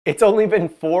It's only been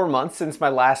 4 months since my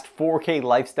last 4K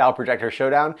lifestyle projector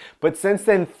showdown, but since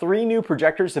then 3 new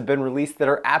projectors have been released that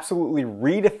are absolutely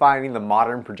redefining the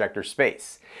modern projector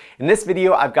space. In this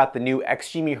video I've got the new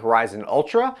XGIMI Horizon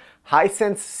Ultra,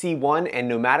 Hisense C1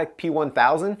 and Nomvdic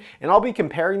P1000, and I'll be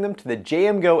comparing them to the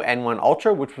JMGO N1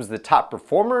 Ultra, which was the top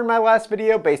performer in my last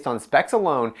video based on specs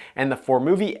alone, and the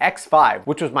Formovie X5,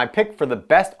 which was my pick for the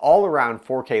best all-around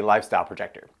 4K lifestyle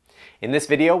projector. In this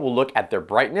video we'll look at their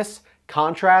brightness,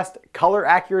 contrast, color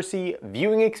accuracy,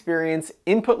 viewing experience,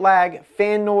 input lag,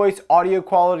 fan noise, audio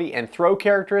quality, and throw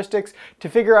characteristics to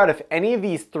figure out if any of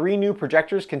these 3 new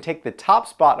projectors can take the top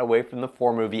spot away from the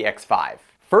Formovie X5.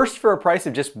 First, for a price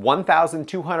of just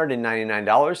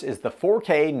 $1,299 is the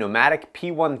 4K Nomvdic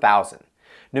P1000.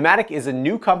 Nomvdic is a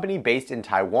new company based in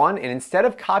Taiwan, and instead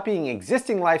of copying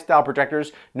existing lifestyle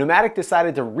projectors, Nomvdic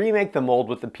decided to remake the mold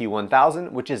with the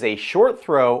P1000, which is a short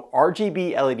throw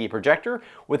RGB LED projector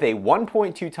with a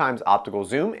 1.2 times optical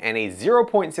zoom and a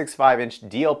 0.65 inch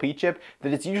DLP chip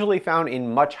that is usually found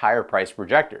in much higher priced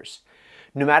projectors.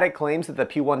 Nomvdic claims that the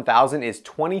P1000 is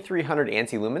 2300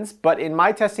 ANSI lumens, but in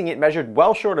my testing it measured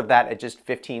well short of that at just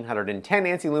 1510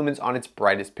 ANSI lumens on its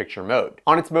brightest picture mode.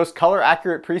 On its most color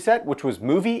accurate preset, which was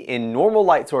movie in normal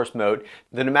light source mode,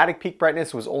 the Nomvdic peak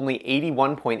brightness was only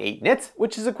 81.8 nits,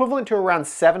 which is equivalent to around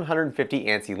 750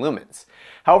 ANSI lumens.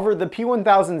 However, the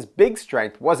P1000's big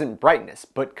strength wasn't brightness,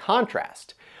 but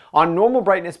contrast. On normal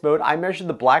brightness mode, I measured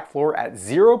the black floor at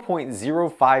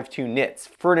 0.052 nits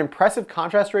for an impressive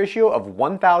contrast ratio of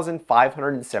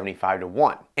 1,575 to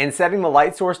 1. And setting the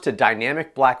light source to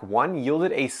dynamic black 1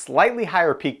 yielded a slightly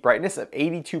higher peak brightness of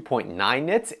 82.9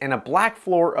 nits and a black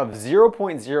floor of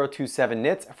 0.027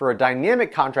 nits for a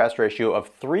dynamic contrast ratio of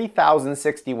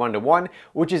 3,061 to 1,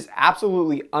 which is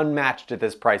absolutely unmatched at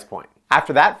this price point.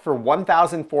 After that, for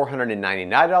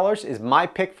 $1,499 is my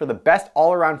pick for the best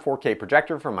all-around 4K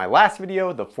projector from my last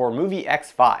video, the Formovie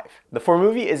X5. The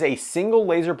Formovie is a single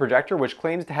laser projector which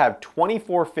claims to have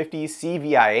 2450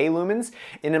 CVIA lumens,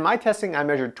 and in my testing I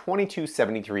measured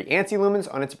 2273 ANSI lumens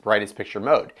on its brightest picture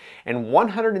mode, and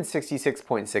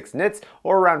 166.6 nits,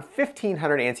 or around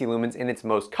 1500 ANSI lumens in its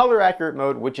most color accurate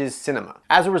mode, which is cinema.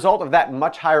 As a result of that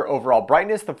much higher overall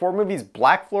brightness, the Formovie's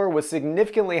black floor was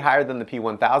significantly higher than the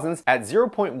P1000's at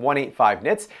 0.185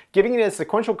 nits, giving it a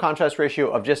sequential contrast ratio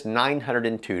of just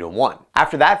 902 to 1.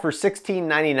 After that, for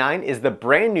 $1699 is the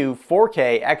brand new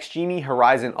 4K XGIMI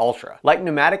Horizon Ultra. Like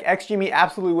Nomvdic, XGIMI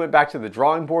absolutely went back to the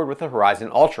drawing board with the Horizon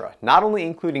Ultra, not only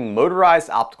including motorized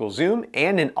optical zoom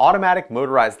and an automatic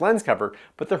motorized lens cover,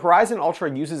 but the Horizon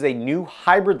Ultra uses a new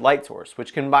hybrid light source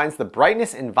which combines the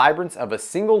brightness and vibrance of a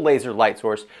single laser light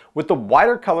source with the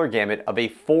wider color gamut of a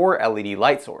 4 LED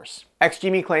light source.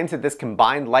 XGIMI claims that this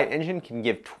combined light engine can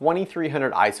give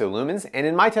 2300 ISO lumens, and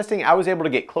in my testing I was able to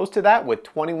get close to that with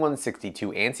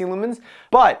 2162 ANSI lumens,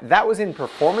 but that was in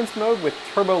performance mode with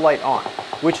turbo light on,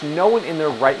 which no one in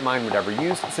their right mind would ever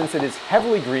use since it is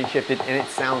heavily green shifted and it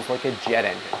sounds like a jet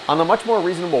engine. On the much more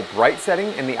reasonable bright setting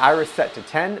and the iris set to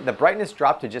 10, the brightness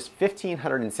dropped to just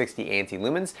 1560 ANSI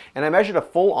lumens, and I measured a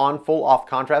full on full off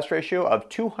contrast ratio of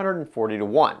 240 to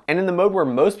 1. And in the mode where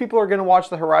most people are going to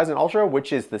watch the Horizon Ultra,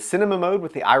 which is the cinema mode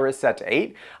with the iris set to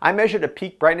 8, I measured a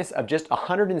peak brightness of just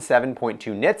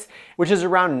 107.2 nits, which is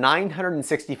around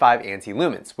 965 ANSI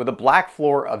lumens, with a black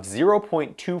floor of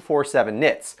 0.247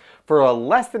 nits, for a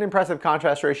less than impressive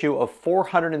contrast ratio of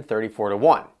 434 to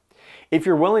 1. If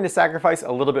you're willing to sacrifice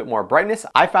a little bit more brightness,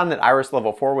 I found that Iris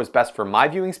Level 4 was best for my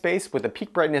viewing space with a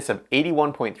peak brightness of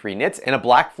 81.3 nits and a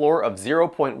black floor of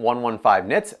 0.115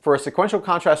 nits for a sequential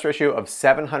contrast ratio of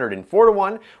 704 to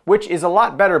 1, which is a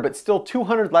lot better but still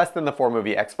 200 less than the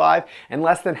Formovie X5 and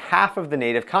less than half of the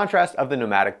native contrast of the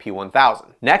Nomvdic P1000.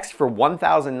 Next, for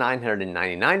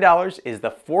 $1,999 is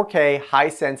the 4K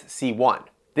Hisense C1.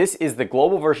 This is the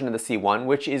global version of the C1,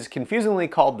 which is confusingly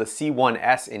called the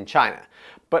C1S in China.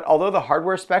 But although the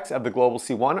hardware specs of the global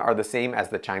C1 are the same as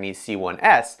the Chinese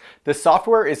C1S, the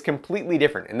software is completely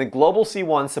different, and the global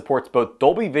C1 supports both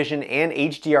Dolby Vision and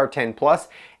HDR10+,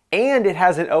 and it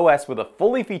has an OS with a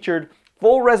fully featured,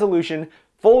 full resolution,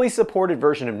 fully supported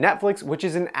version of Netflix, which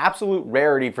is an absolute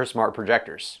rarity for smart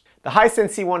projectors. The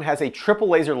Hisense C1 has a triple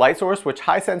laser light source, which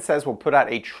Hisense says will put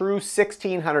out a true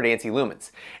 1600 ANSI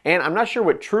lumens. And I'm not sure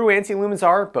what true ANSI lumens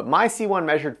are, but my C1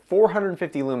 measured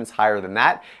 450 lumens higher than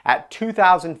that at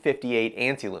 2058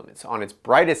 ANSI lumens on its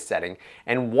brightest setting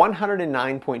and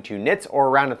 109.2 nits, or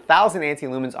around 1000 ANSI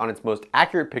lumens on its most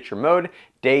accurate picture mode,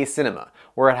 day cinema,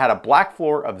 where it had a black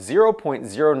floor of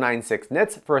 0.096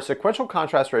 nits for a sequential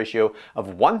contrast ratio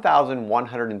of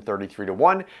 1,133 to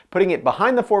 1, putting it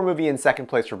behind the Formovie in second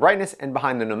place for brightness and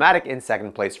behind the Nomvdic in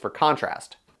second place for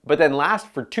contrast. But then last,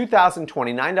 for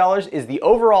 $2,029, is the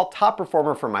overall top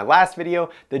performer from my last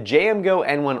video, the JMGO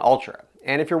N1 Ultra.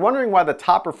 And if you're wondering why the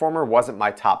top performer wasn't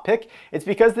my top pick, it's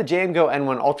because the JMGO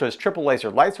N1 Ultra's triple laser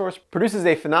light source produces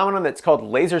a phenomenon that's called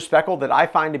laser speckle that I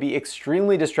find to be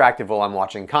extremely distractive while I'm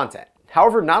watching content.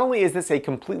 However, not only is this a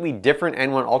completely different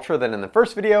N1 Ultra than in the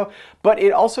first video, but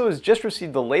it also has just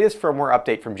received the latest firmware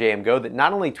update from JMGO that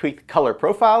not only tweaked color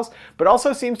profiles, but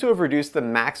also seems to have reduced the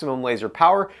maximum laser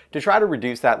power to try to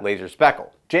reduce that laser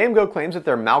speckle. JMGO claims that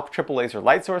their Malk triple laser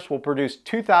light source will produce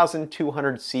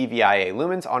 2,200 CVIA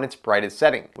lumens on its brightest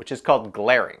setting, which is called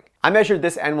glaring. I measured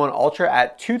this N1 Ultra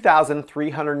at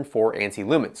 2,304 ANSI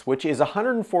lumens, which is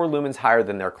 104 lumens higher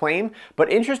than their claim,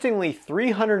 but interestingly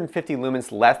 350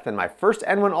 lumens less than my first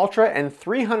N1 Ultra and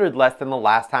 300 less than the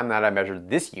last time that I measured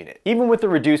this unit. Even with the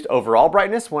reduced overall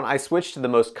brightness, when I switched to the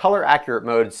most color accurate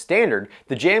mode, standard,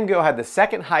 the JMGO had the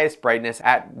second highest brightness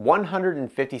at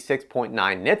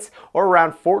 156.9 nits, or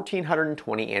around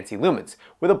 1,420 ANSI lumens,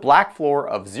 with a black floor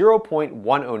of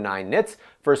 0.109 nits,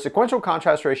 for a sequential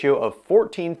contrast ratio of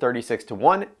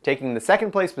 14:36:1, taking the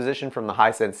second place position from the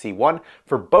Hisense C1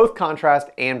 for both contrast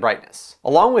and brightness.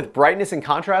 Along with brightness and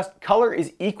contrast, color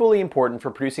is equally important for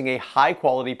producing a high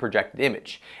quality projected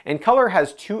image, and color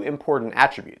has two important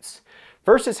attributes.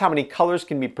 First is how many colors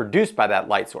can be produced by that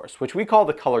light source, which we call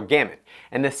the color gamut,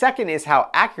 and the second is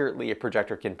how accurately a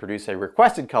projector can produce a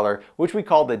requested color, which we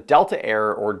call the delta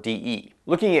error, or DE.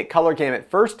 Looking at color gamut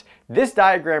first, this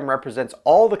diagram represents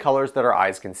all the colors that our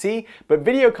eyes can see, but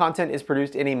video content is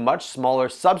produced in a much smaller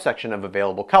subsection of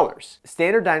available colors.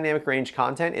 Standard dynamic range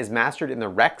content is mastered in the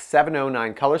Rec.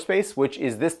 709 color space, which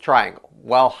is this triangle,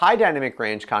 while high dynamic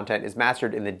range content is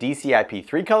mastered in the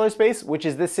DCI-P3 color space, which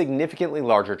is this significantly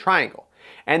larger triangle.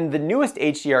 And the newest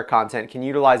HDR content can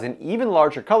utilize an even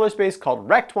larger color space called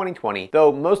Rec. 2020,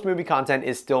 though most movie content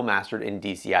is still mastered in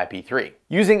DCI-P3.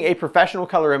 Using a professional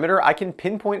colorimeter, I can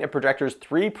pinpoint a projector's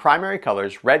three primary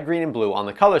colors, red, green, and blue, on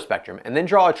the color spectrum, and then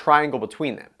draw a triangle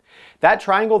between them. That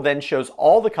triangle then shows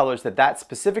all the colors that that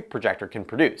specific projector can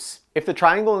produce. If the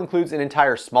triangle includes an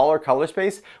entire smaller color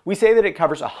space, we say that it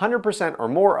covers 100% or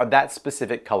more of that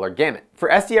specific color gamut. For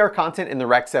SDR content in the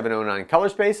Rec. 709 color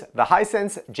space, the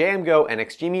Hisense, JMGO, and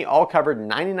XGIMI all covered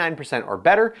 99% or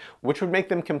better, which would make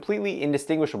them completely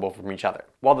indistinguishable from each other,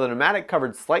 while the Nomvdic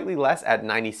covered slightly less at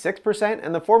 96%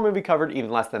 and the Formovie covered even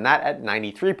less than that at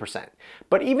 93%.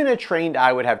 But even a trained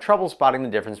eye would have trouble spotting the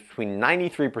difference between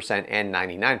 93% and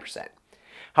 99%.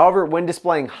 However, when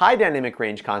displaying high dynamic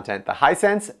range content, the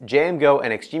Hisense, JMGO,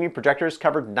 and XGIMI projectors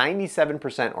covered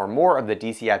 97% or more of the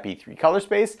DCI-P3 color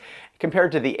space,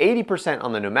 compared to the 80%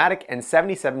 on the Nomvdic and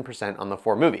 77% on the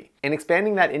Formovie. And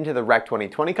expanding that into the Rec.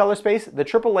 2020 color space, the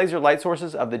triple laser light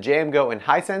sources of the JMGO and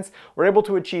Hisense were able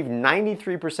to achieve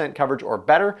 93% coverage or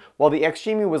better, while the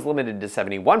XGIMI was limited to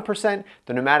 71%,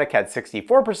 the Nomvdic had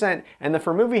 64%, and the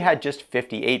Formovie had just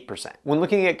 58%. When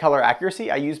looking at color accuracy,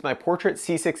 I used my Portrait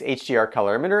C6 HDR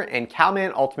colorimeter and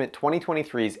Calman Ultimate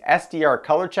 2023's SDR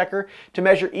color checker to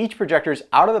measure each projector's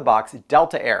out-of-the-box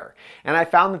delta error, and I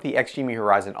found that the XGIMI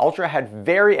Horizon Ultra had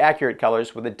very accurate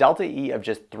colors with a delta E of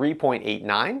just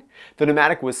 3.89, the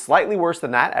Nomvdic was slightly worse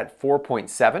than that at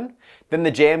 4.7, then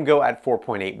the JMGO at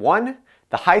 4.81,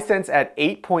 the Hisense at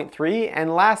 8.3,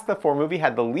 and last, the Formovie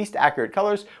had the least accurate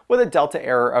colors with a delta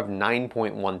error of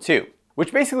 9.12.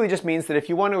 Which basically just means that if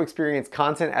you want to experience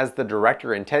content as the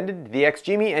director intended, the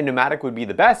XGIMI and Nomvdic would be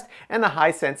the best, and the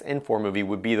Hisense and Formovie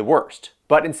would be the worst.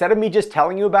 But instead of me just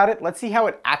telling you about it, let's see how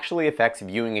it actually affects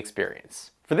viewing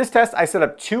experience. For this test, I set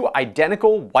up two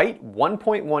identical white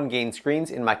 1.1 gain screens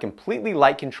in my completely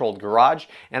light-controlled garage,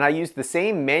 and I used the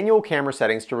same manual camera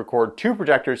settings to record two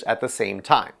projectors at the same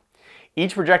time.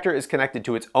 Each projector is connected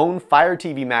to its own Fire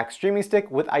TV Max streaming stick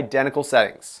with identical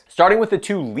settings. Starting with the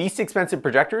two least expensive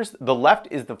projectors, the left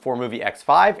is the Formovie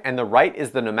X5 and the right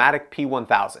is the Nomvdic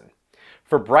P1000.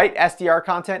 For bright SDR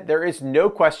content, there is no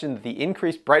question that the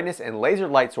increased brightness and laser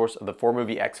light source of the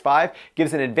Formovie X5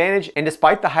 gives an advantage, and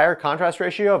despite the higher contrast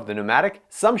ratio of the Nomvdic,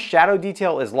 some shadow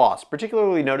detail is lost,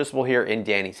 particularly noticeable here in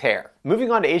Danny's hair.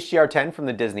 Moving on to HDR10 from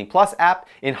the Disney Plus app,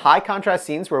 in high contrast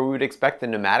scenes where we would expect the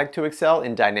Nomvdic to excel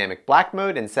in dynamic black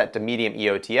mode and set to medium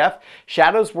EOTF,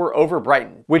 shadows were over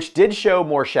brightened, which did show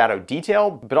more shadow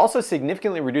detail, but also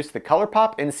significantly reduced the color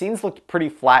pop, and scenes looked pretty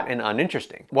flat and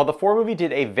uninteresting, while the Formovie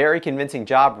did a very convincing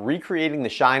job recreating the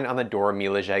shine on the Dora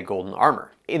Milaje golden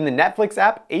armor. In the Netflix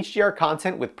app, HDR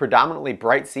content with predominantly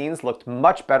bright scenes looked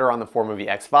much better on the Formovie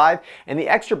X5, and the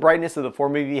extra brightness of the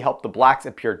Formovie helped the blacks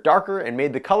appear darker and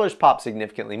made the colors pop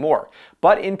significantly more.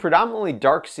 But in predominantly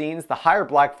dark scenes, the higher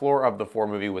black floor of the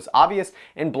Formovie was obvious,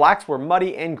 and blacks were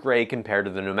muddy and gray compared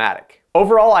to the Nomvdic.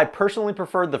 Overall, I personally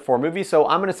preferred the Formovie, so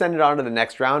I'm going to send it on to the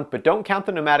next round, but don't count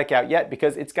the Nomvdic out yet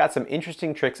because it's got some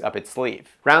interesting tricks up its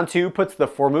sleeve. Round 2 puts the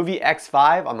Formovie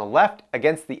X5 on the left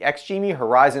against the XGIMI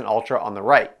Horizon Ultra on the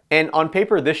right. And on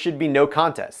paper, this should be no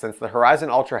contest, since the Horizon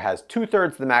Ultra has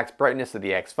 2/3 the max brightness of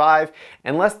the X5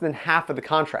 and less than half of the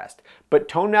contrast. But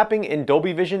tone mapping and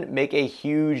Dolby Vision make a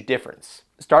huge difference.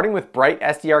 Starting with bright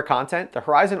SDR content, the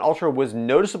Horizon Ultra was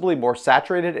noticeably more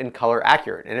saturated and color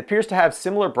accurate, and appears to have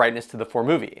similar brightness to the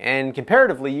Formovie. And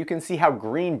comparatively, you can see how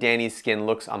green Danny's skin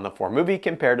looks on the Formovie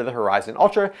compared to the Horizon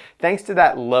Ultra, thanks to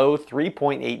that low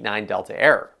 3.89 delta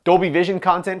error. Dolby Vision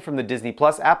content from the Disney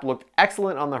Plus app looked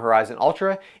excellent on the Horizon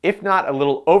Ultra, if not a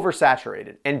little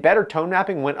oversaturated, and better tone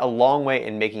mapping went a long way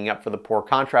in making up for the poor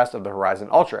contrast of the Horizon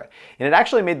Ultra, and it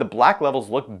actually made the black levels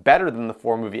look better than the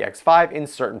Formovie X5 in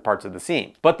certain parts of the scene.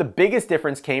 But the biggest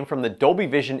difference came from the Dolby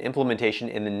Vision implementation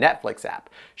in the Netflix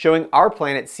app, showing Our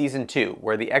Planet Season 2,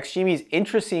 where the XGIMI's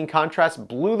intra-scene contrast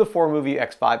blew the Formovie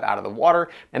X5 out of the water,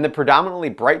 and the predominantly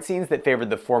bright scenes that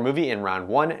favored the Formovie in round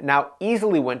 1 now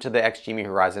easily went to the XGIMI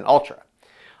Horizon Ultra.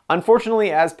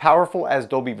 Unfortunately, as powerful as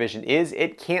Dolby Vision is,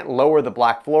 it can't lower the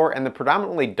black floor, and the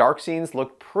predominantly dark scenes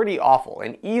looked pretty awful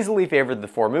and easily favored the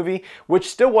Formovie, which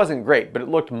still wasn't great, but it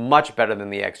looked much better than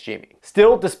the XGIMI.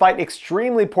 Still, despite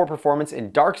extremely poor performance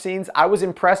in dark scenes, I was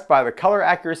impressed by the color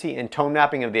accuracy and tone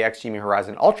mapping of the XGIMI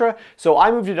Horizon Ultra, so I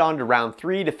moved it on to round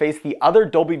 3 to face the other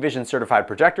Dolby Vision certified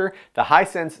projector, the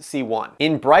Hisense C1.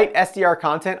 In bright SDR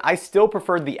content, I still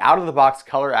preferred the out-of-the-box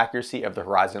color accuracy of the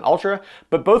Horizon Ultra,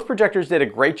 but both projectors did a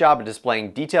great job of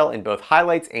displaying detail in both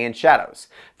highlights and shadows,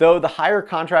 though the higher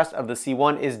contrast of the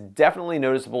C1 is definitely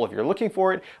noticeable if you're looking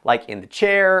for it, like in the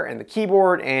chair and the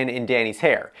keyboard and in Danny's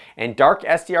hair. And dark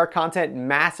SDR content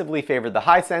massively favored the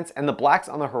Hisense, and the blacks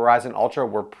on the Horizon Ultra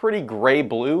were pretty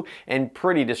gray-blue and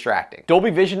pretty distracting. Dolby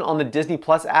Vision on the Disney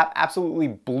Plus app absolutely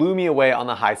blew me away on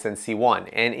the Hisense C1,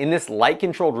 and in this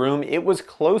light-controlled room, it was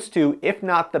close to, if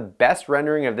not the best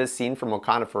rendering of this scene from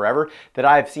Wakanda Forever that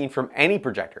I have seen from any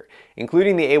projector,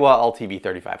 including the AWA LTV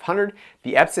 3500,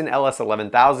 the Epson LS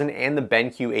 11000, and the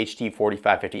BenQ HT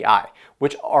 4550i,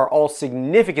 which are all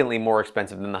significantly more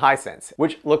expensive than the Hisense,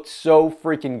 which looked so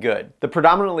freaking good. The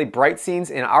predominantly bright scenes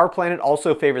in Our Planet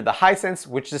also favored the Hisense,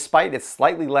 which despite its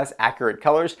slightly less accurate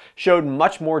colors, showed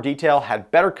much more detail,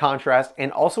 had better contrast,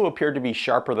 and also appeared to be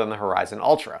sharper than the Horizon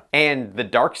Ultra. And the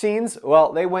dark scenes,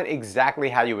 well, they went exactly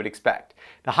how you would expect.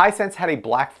 The Hisense had a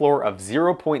black floor of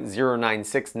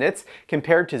 0.096 nits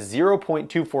compared to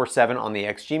 0.247 on the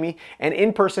XGIMI, and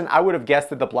in person I would have guessed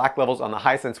that the black levels on the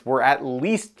Hisense were at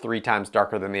least 3 times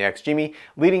darker than the XGIMI,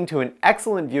 leading to an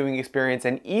excellent viewing experience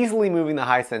and easily moving the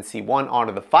Hisense C1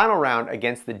 onto the final round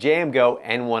against the JMGO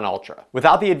N1 Ultra.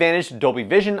 Without the advantage to Dolby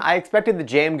Vision, I expected the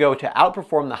JMGO to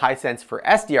outperform the Hisense for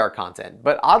SDR content,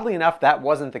 but oddly enough that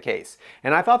wasn't the case,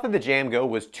 and I thought that the JMGO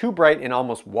was too bright and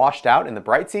almost washed out in the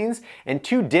bright scenes, and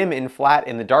too dim and flat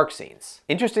in the dark scenes.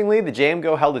 Interestingly, the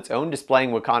JMGO held its own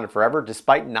displaying Wakanda Forever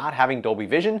despite not having Dolby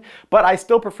Vision, but I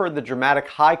still preferred the dramatic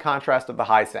high contrast of the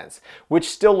Hisense, which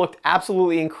still looked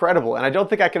absolutely incredible, and I don't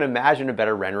think I can imagine a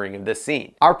better rendering of this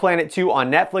scene. Our Planet 2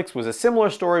 on Netflix was a similar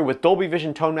story, with Dolby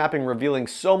Vision tone mapping revealing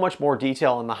so much more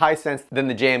detail on the Hisense than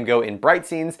the JMGO in bright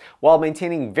scenes, while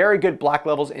maintaining very good black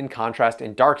levels in contrast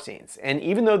in dark scenes. And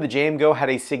even though the JMGO had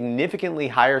a significantly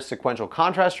higher sequential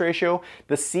contrast ratio,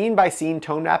 the scene-by-scene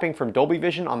tone mapping from Dolby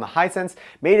Vision on the Hisense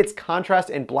made its contrast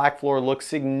and black floor look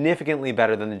significantly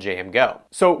better than the JMGO.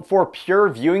 So for pure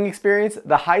viewing experience,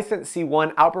 the Hisense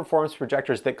C1 outperforms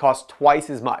projectors that cost twice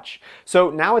as much. So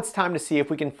now it's time to see if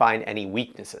we can find any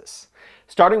weaknesses.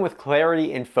 Starting with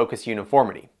clarity and focus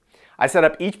uniformity. I set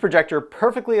up each projector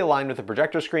perfectly aligned with the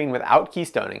projector screen without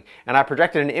keystoning, and I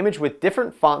projected an image with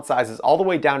different font sizes all the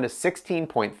way down to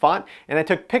 16-point font, and I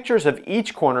took pictures of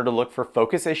each corner to look for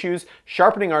focus issues,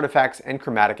 sharpening artifacts, and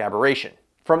chromatic aberration.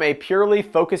 From a purely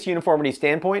focus uniformity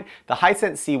standpoint, the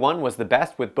Hisense C1 was the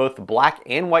best with both the black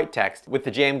and white text, with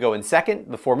the JMGO in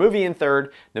second, the Formovie in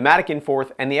third, Nomvdic in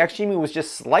fourth, and the XGIMI was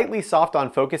just slightly soft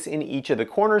on focus in each of the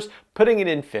corners, putting it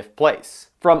in fifth place.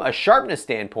 From a sharpness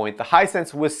standpoint, the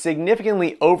Hisense was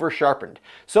significantly over-sharpened,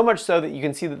 so much so that you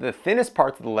can see that the thinnest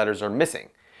parts of the letters are missing.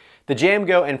 The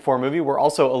JMGO and Formovie were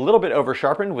also a little bit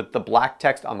over-sharpened with the black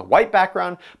text on the white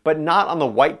background, but not on the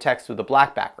white text with the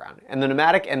black background. And the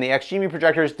Nomvdic and the XGIMI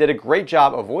projectors did a great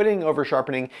job avoiding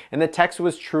over-sharpening, and the text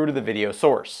was true to the video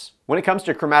source. When it comes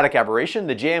to chromatic aberration,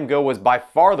 the JMGO was by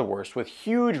far the worst, with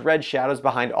huge red shadows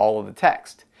behind all of the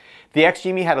text. The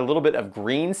XGIMI had a little bit of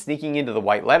green sneaking into the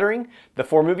white lettering, the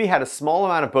Formovie had a small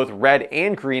amount of both red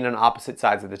and green on opposite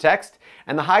sides of the text,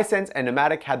 and the Hisense and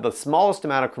Nomvdic had the smallest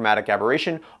amount of chromatic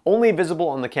aberration, only visible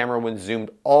on the camera when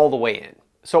zoomed all the way in.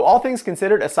 So all things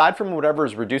considered, aside from whatever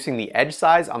is reducing the edge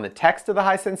size on the text of the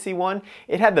Hisense C1,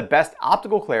 it had the best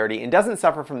optical clarity and doesn't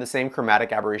suffer from the same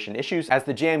chromatic aberration issues as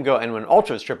the JMGO N1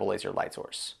 Ultra's triple laser light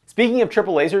source. Speaking of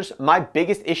triple lasers, my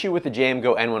biggest issue with the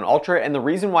JMGO N1 Ultra, and the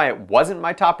reason why it wasn't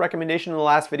my top recommendation in the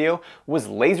last video, was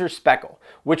laser speckle,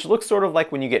 which looks sort of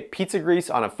like when you get pizza grease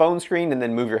on a phone screen and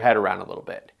then move your head around a little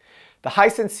bit. The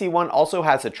Hisense C1 also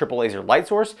has a triple laser light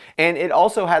source, and it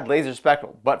also had laser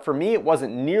speckle, but for me it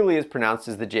wasn't nearly as pronounced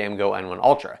as the JMGO N1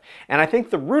 Ultra. And I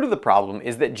think the root of the problem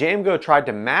is that JMGO tried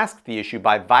to mask the issue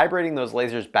by vibrating those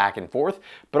lasers back and forth,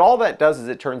 but all that does is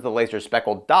it turns the laser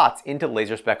speckled dots into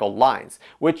laser speckled lines,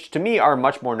 which to me are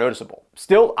much more noticeable.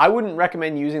 Still, I wouldn't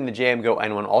recommend using the JMGO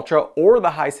N1 Ultra or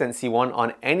the Hisense C1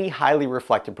 on any highly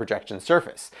reflective projection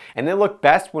surface, and they look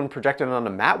best when projected onto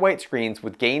matte white screens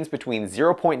with gains between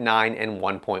 0.9 and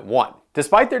 1.1.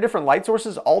 Despite their different light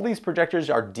sources, all these projectors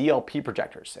are DLP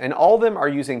projectors, and all of them are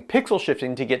using pixel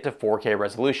shifting to get to 4K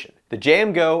resolution. The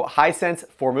JMGO, Hisense,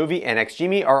 Formovie, and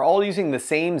XGIMI are all using the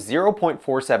same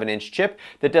 0.47-inch chip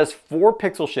that does 4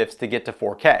 pixel shifts to get to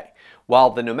 4K, while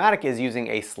the Nomvdic is using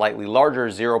a slightly larger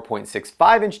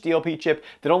 0.65-inch DLP chip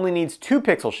that only needs 2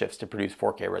 pixel shifts to produce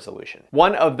 4K resolution.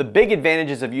 One of the big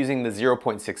advantages of using the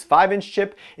 0.65-inch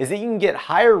chip is that you can get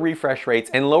higher refresh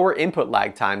rates and lower input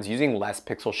lag times using less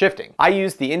pixel shifting. I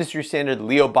used the industry standard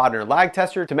Leo Bodner lag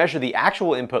tester to measure the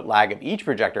actual input lag of each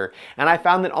projector, and I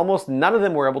found that almost none of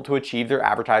them were able to achieve their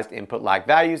advertised input lag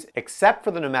values except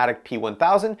for the Nomvdic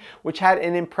P1000, which had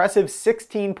an impressive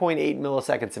 16.8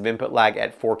 milliseconds of input lag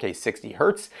at 4K 60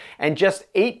 Hz and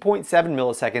just 8.7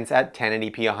 milliseconds at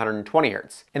 1080p 120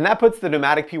 Hz. And that puts the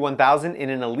Nomvdic P1000 in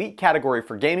an elite category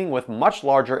for gaming with much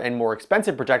larger and more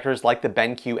expensive projectors like the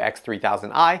BenQ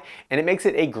X3000i, and it makes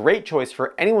it a great choice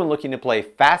for anyone looking to play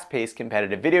fast-paced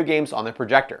competitive video games on their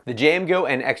projector. The JMGO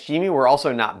and XGIMI were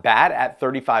also not bad at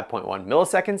 35.1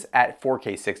 milliseconds at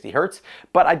 4K 60 Hz,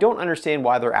 but I don't understand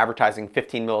why they're advertising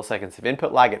 15 milliseconds of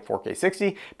input lag at 4K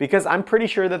 60, because I'm pretty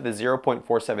sure that the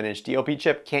 0.47-inch DLP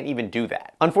chip can't even do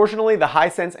that. Unfortunately, the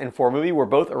Hisense and Formovie were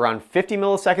both around 50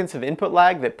 milliseconds of input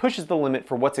lag that pushes the limit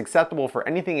for what's acceptable for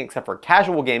anything except for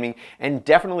casual gaming, and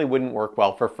definitely wouldn't work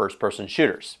well for first-person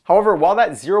shooters. However, while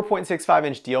that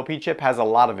 0.65-inch DLP chip has a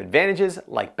lot of advantages,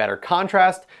 like better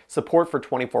contrast, support for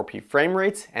 24p frame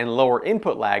rates, and lower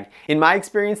input lag, in my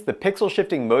experience, the pixel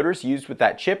shifting motors used with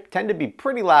that chip tend to be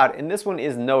pretty loud, and this one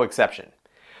is no exception.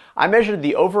 I measured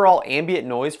the overall ambient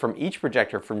noise from each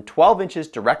projector from 12 inches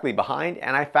directly behind,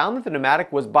 and I found that the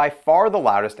Nomvdic was by far the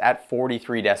loudest at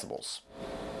 43 decibels.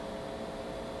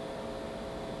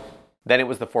 Then it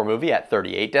was the Formovie at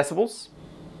 38 decibels.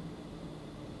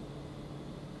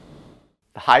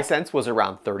 The Hisense was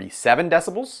around 37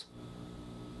 decibels.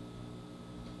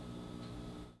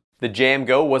 The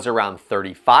JMGO was around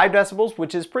 35 decibels,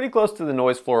 which is pretty close to the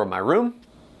noise floor of my room.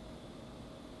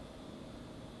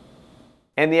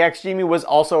 And the XGIMI was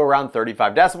also around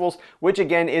 35 decibels, which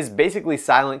again is basically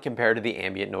silent compared to the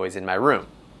ambient noise in my room.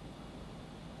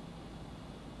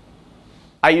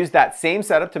 I used that same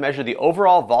setup to measure the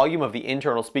overall volume of the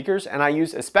internal speakers, and I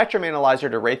used a spectrum analyzer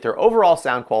to rate their overall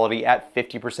sound quality at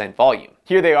 50% volume.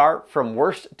 Here they are, from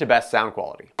worst to best sound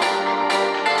quality.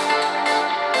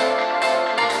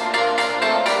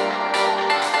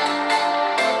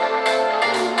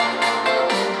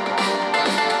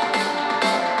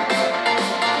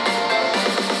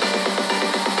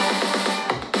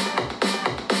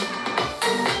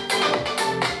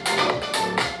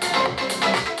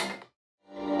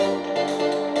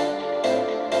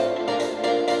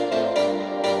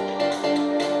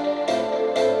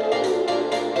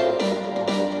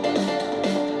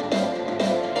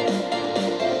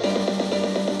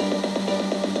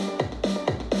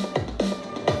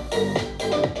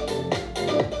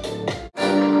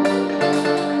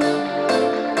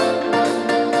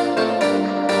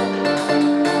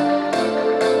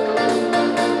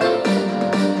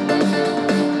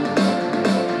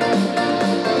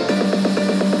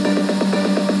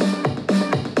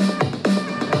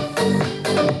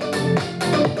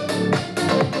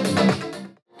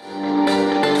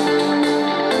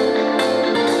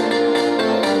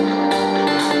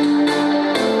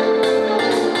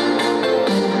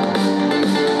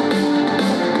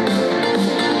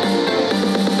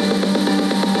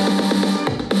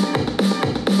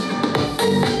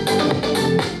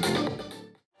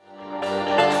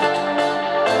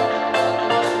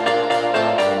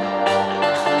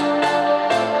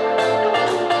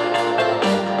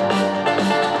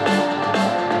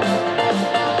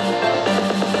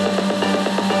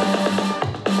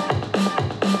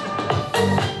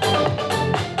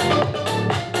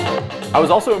 I was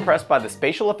also impressed by the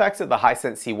spatial effects of the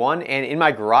Hisense C1, and in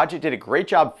my garage it did a great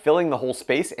job filling the whole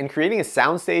space and creating a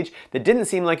soundstage that didn't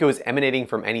seem like it was emanating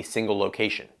from any single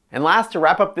location. And last, to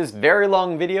wrap up this very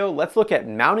long video, let's look at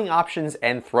mounting options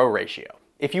and throw ratio.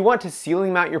 If you want to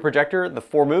ceiling mount your projector, the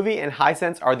Formovie and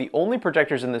Hisense are the only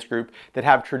projectors in this group that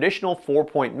have traditional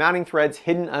 4-point mounting threads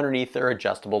hidden underneath their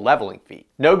adjustable leveling feet.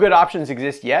 No good options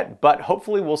exist yet, but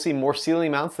hopefully we'll see more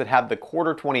ceiling mounts that have the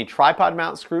 1/4-20 tripod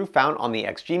mount screw found on the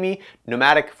XGIMI,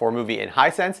 Nomvdic, Formovie, and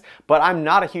Hisense, but I'm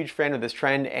not a huge fan of this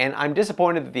trend, and I'm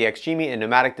disappointed that the XGIMI and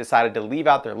Nomvdic decided to leave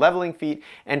out their leveling feet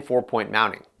and 4-point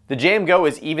mounting. The JMGO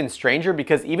is even stranger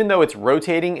because even though its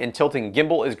rotating and tilting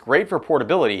gimbal is great for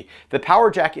portability, the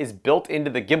power jack is built into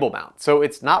the gimbal mount, so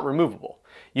it's not removable.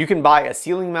 You can buy a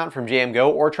ceiling mount from JMGO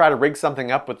or try to rig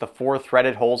something up with the 4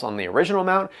 threaded holes on the original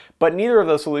mount, but neither of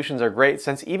those solutions are great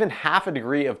since even half a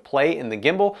degree of play in the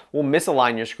gimbal will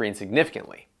misalign your screen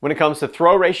significantly. When it comes to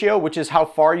throw ratio, which is how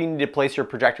far you need to place your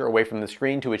projector away from the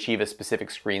screen to achieve a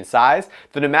specific screen size,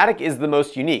 the Nomvdic is the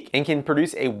most unique and can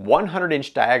produce a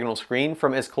 100-inch diagonal screen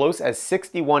from as close as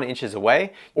 61 inches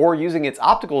away, or using its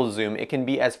optical zoom, it can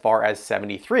be as far as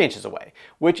 73 inches away,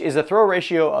 which is a throw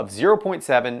ratio of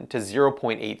 0.7 to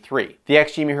 0.83. The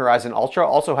XGIMI Horizon Ultra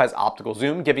also has optical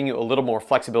zoom, giving you a little more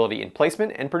flexibility in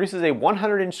placement, and produces a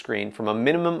 100-inch screen from a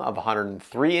minimum of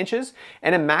 103 inches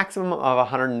and a maximum of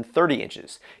 130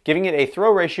 inches. Giving it a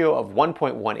throw ratio of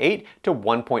 1.18 to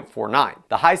 1.49.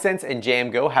 The Hisense and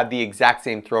JMGO have the exact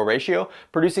same throw ratio,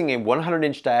 producing a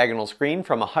 100-inch diagonal screen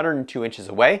from 102 inches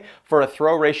away for a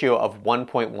throw ratio of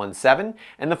 1.17,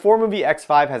 and the Formovie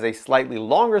X5 has a slightly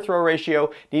longer throw ratio,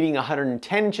 needing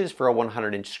 110 inches for a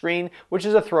 100-inch screen, which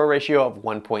is a throw ratio of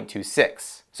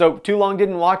 1.26. So, too long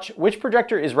didn't watch? Which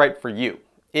projector is right for you?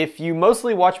 If you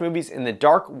mostly watch movies in the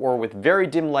dark or with very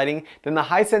dim lighting, then the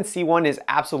Hisense C1 is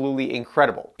absolutely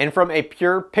incredible. And from a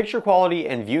pure picture quality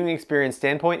and viewing experience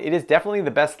standpoint, it is definitely the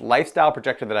best lifestyle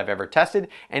projector that I've ever tested,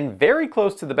 and very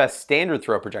close to the best standard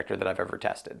throw projector that I've ever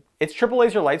tested. Its triple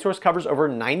laser light source covers over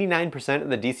 99% of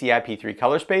the DCI P3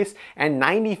 color space and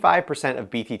 95% of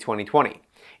BT 2020.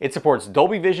 It supports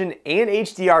Dolby Vision and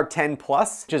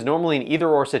HDR10+, which is normally an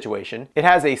either-or situation. It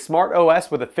has a smart OS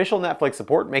with official Netflix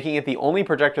support, making it the only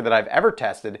projector that I've ever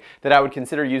tested that I would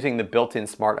consider using the built-in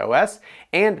smart OS,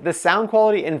 and the sound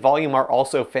quality and volume are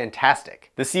also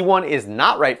fantastic. The C1 is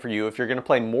not right for you if you're going to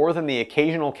play more than the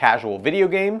occasional casual video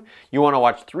game, you want to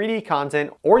watch 3D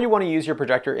content, or you want to use your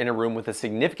projector in a room with a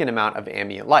significant amount of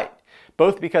ambient light.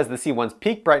 Both because the C1's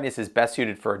peak brightness is best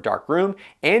suited for a dark room,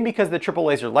 and because the triple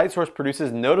laser light source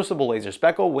produces noticeable laser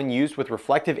speckle when used with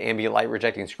reflective ambient light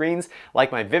rejecting screens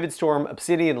like my Vivid Storm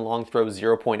Obsidian Longthrow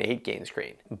 0.8 gain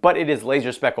screen. But it is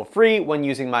laser speckle free when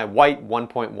using my white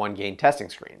 1.1 gain testing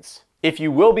screens. If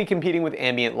you will be competing with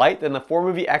ambient light, then the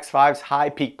Formovie X5's high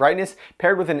peak brightness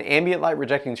paired with an ambient light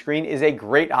rejecting screen is a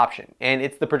great option, and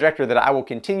it's the projector that I will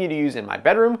continue to use in my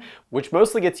bedroom, which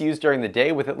mostly gets used during the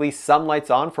day with at least some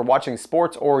lights on for watching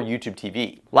sports or YouTube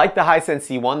TV. Like the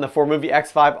Hisense C1, the Formovie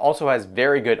X5 also has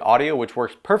very good audio, which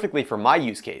works perfectly for my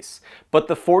use case. But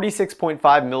the 46.5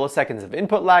 milliseconds of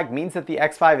input lag means that the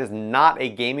X5 is not a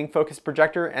gaming focused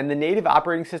projector, and the native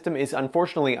operating system is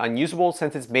unfortunately unusable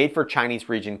since it's made for Chinese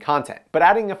region content. But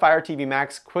adding a Fire TV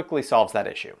Max quickly solves that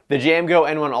issue. The JMGO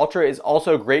N1 Ultra is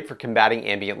also great for combating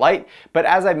ambient light, but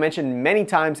as I've mentioned many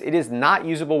times, it is not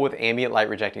usable with ambient light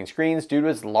rejecting screens due to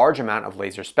its large amount of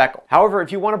laser speckle. However,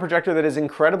 if you want a projector that is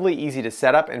incredibly easy to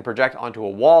set up and project onto a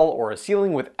wall or a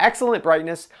ceiling with excellent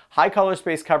brightness, high color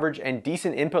space coverage, and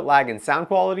decent input lag and sound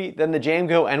quality, then the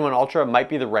JMGO N1 Ultra might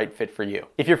be the right fit for you.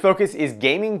 If your focus is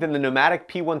gaming, then the Nomvdic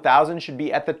P1000 should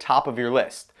be at the top of your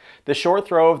list. The short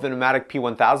throw of the Nomvdic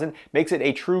P1000 makes it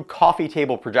a true coffee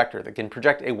table projector that can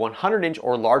project a 100-inch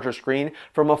or larger screen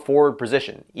from a forward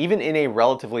position, even in a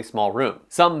relatively small room.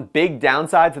 Some big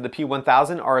downsides of the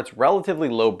P1000 are its relatively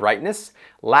low brightness,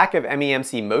 lack of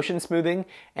MEMC motion smoothing,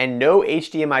 and no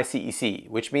HDMI CEC,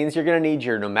 which means you're going to need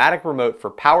your Nomvdic remote for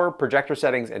power, projector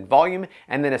settings, and volume,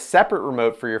 and then a separate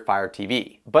remote for your Fire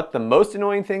TV. But the most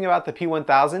annoying thing about the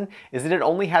P1000 is that it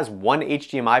only has one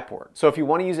HDMI port, so if you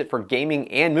want to use it for gaming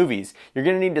and movies, you're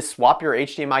going to need to swap your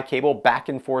HDMI cable back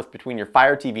and forth between your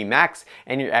Fire TV Max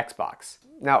and your Xbox.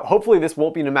 Now, hopefully this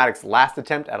won't be Nomvdic's last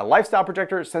attempt at a lifestyle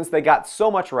projector since they got so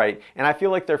much right, and I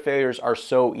feel like their failures are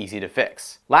so easy to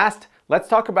fix. Last, let's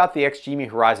talk about the XGIMI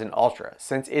Horizon Ultra,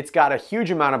 since it's got a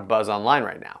huge amount of buzz online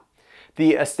right now.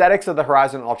 The aesthetics of the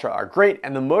Horizon Ultra are great,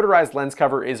 and the motorized lens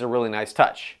cover is a really nice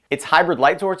touch. Its hybrid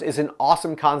light source is an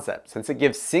awesome concept since it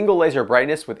gives single laser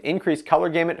brightness with increased color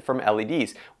gamut from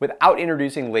LEDs without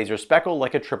introducing laser speckle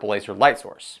like a triple laser light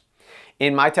source.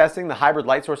 In my testing, the hybrid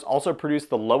light source also produced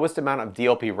the lowest amount of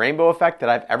DLP rainbow effect that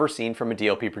I've ever seen from a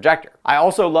DLP projector. I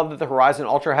also love that the Horizon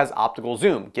Ultra has optical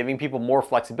zoom, giving people more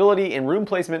flexibility in room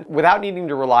placement without needing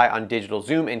to rely on digital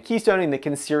zoom and keystoning that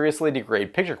can seriously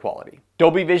degrade picture quality.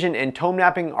 Dolby Vision and tone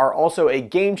mapping are also a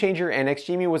game changer, and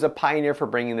XGIMI was a pioneer for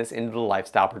bringing this into the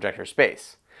lifestyle projector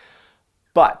space.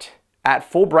 But at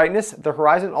full brightness, the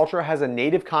Horizon Ultra has a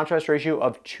native contrast ratio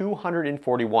of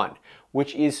 241,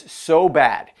 which is so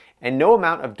bad, and no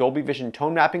amount of Dolby Vision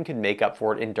tone mapping can make up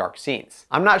for it in dark scenes.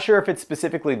 I'm not sure if it's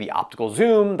specifically the optical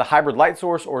zoom, the hybrid light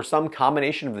source, or some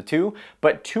combination of the two,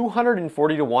 but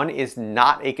 240:1 is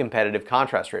not a competitive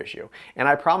contrast ratio, and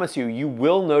I promise you, you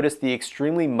will notice the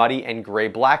extremely muddy and gray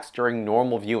blacks during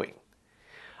normal viewing.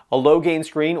 A low gain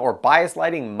screen or bias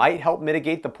lighting might help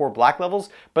mitigate the poor black levels,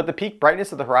 but the peak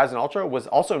brightness of the Horizon Ultra was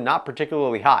also not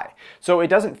particularly high, so it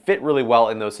doesn't fit really well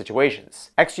in those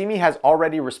situations. XGIMI has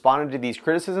already responded to these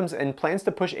criticisms and plans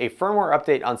to push a firmware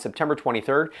update on September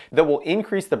 23rd that will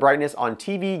increase the brightness on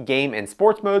TV, game, and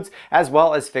sports modes, as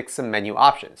well as fix some menu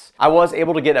options. I was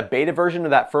able to get a beta version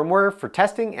of that firmware for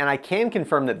testing, and I can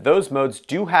confirm that those modes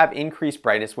do have increased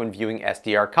brightness when viewing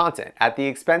SDR content, at the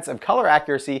expense of color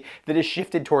accuracy that is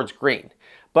shifted towards green.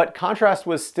 But contrast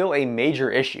was still a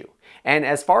major issue, and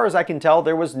as far as I can tell,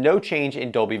 there was no change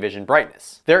in Dolby Vision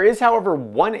brightness. There is, however,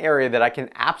 one area that I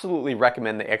can absolutely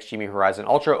recommend the XGIMI Horizon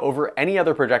Ultra over any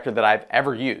other projector that I've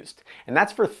ever used, and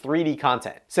that's for 3D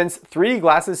content. Since 3D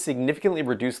glasses significantly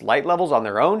reduce light levels on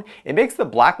their own, it makes the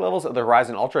black levels of the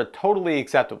Horizon Ultra totally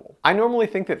acceptable. I normally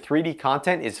think that 3D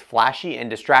content is flashy and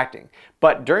distracting,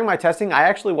 but during my testing, I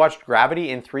actually watched Gravity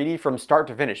in 3D from start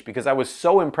to finish because I was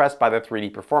so impressed by the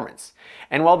 3D performance.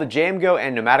 And while the JMGO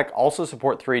and Nomvdic also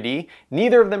support 3D,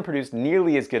 neither of them produced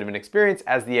nearly as good of an experience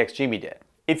as the XGIMI did.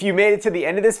 If you made it to the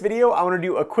end of this video, I want to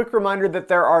do a quick reminder that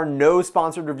there are no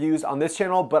sponsored reviews on this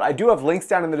channel, but I do have links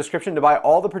down in the description to buy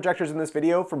all the projectors in this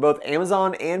video from both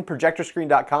Amazon and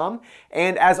projectorscreen.com.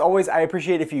 And as always, I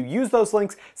appreciate if you use those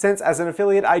links, since as an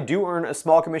affiliate, I do earn a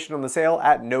small commission on the sale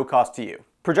at no cost to you.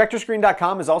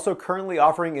 Projectorscreen.com is also currently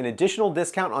offering an additional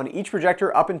discount on each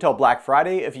projector up until Black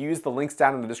Friday if you use the links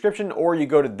down in the description or you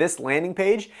go to this landing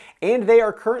page. And they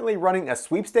are currently running a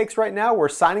sweepstakes right now where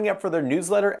signing up for their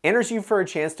newsletter enters you for a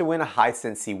chance to win a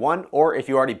Hisense C1, or if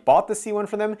you already bought the C1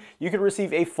 from them, you could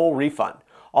receive a full refund.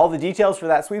 All the details for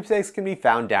that sweepstakes can be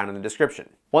found down in the description.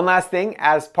 One last thing,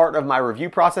 as part of my review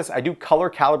process, I do color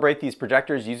calibrate these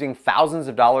projectors using thousands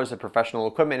of dollars of professional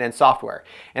equipment and software,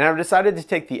 and I've decided to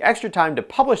take the extra time to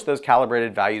publish those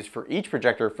calibrated values for each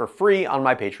projector for free on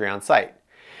my Patreon site.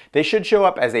 They should show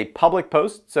up as a public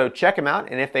post, so check them out,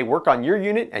 and if they work on your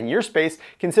unit and your space,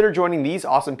 consider joining these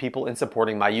awesome people in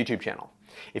supporting my YouTube channel.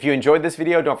 If you enjoyed this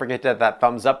video, don't forget to hit that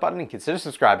thumbs up button and consider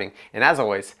subscribing, and as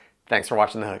always, thanks for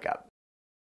watching The Hookup.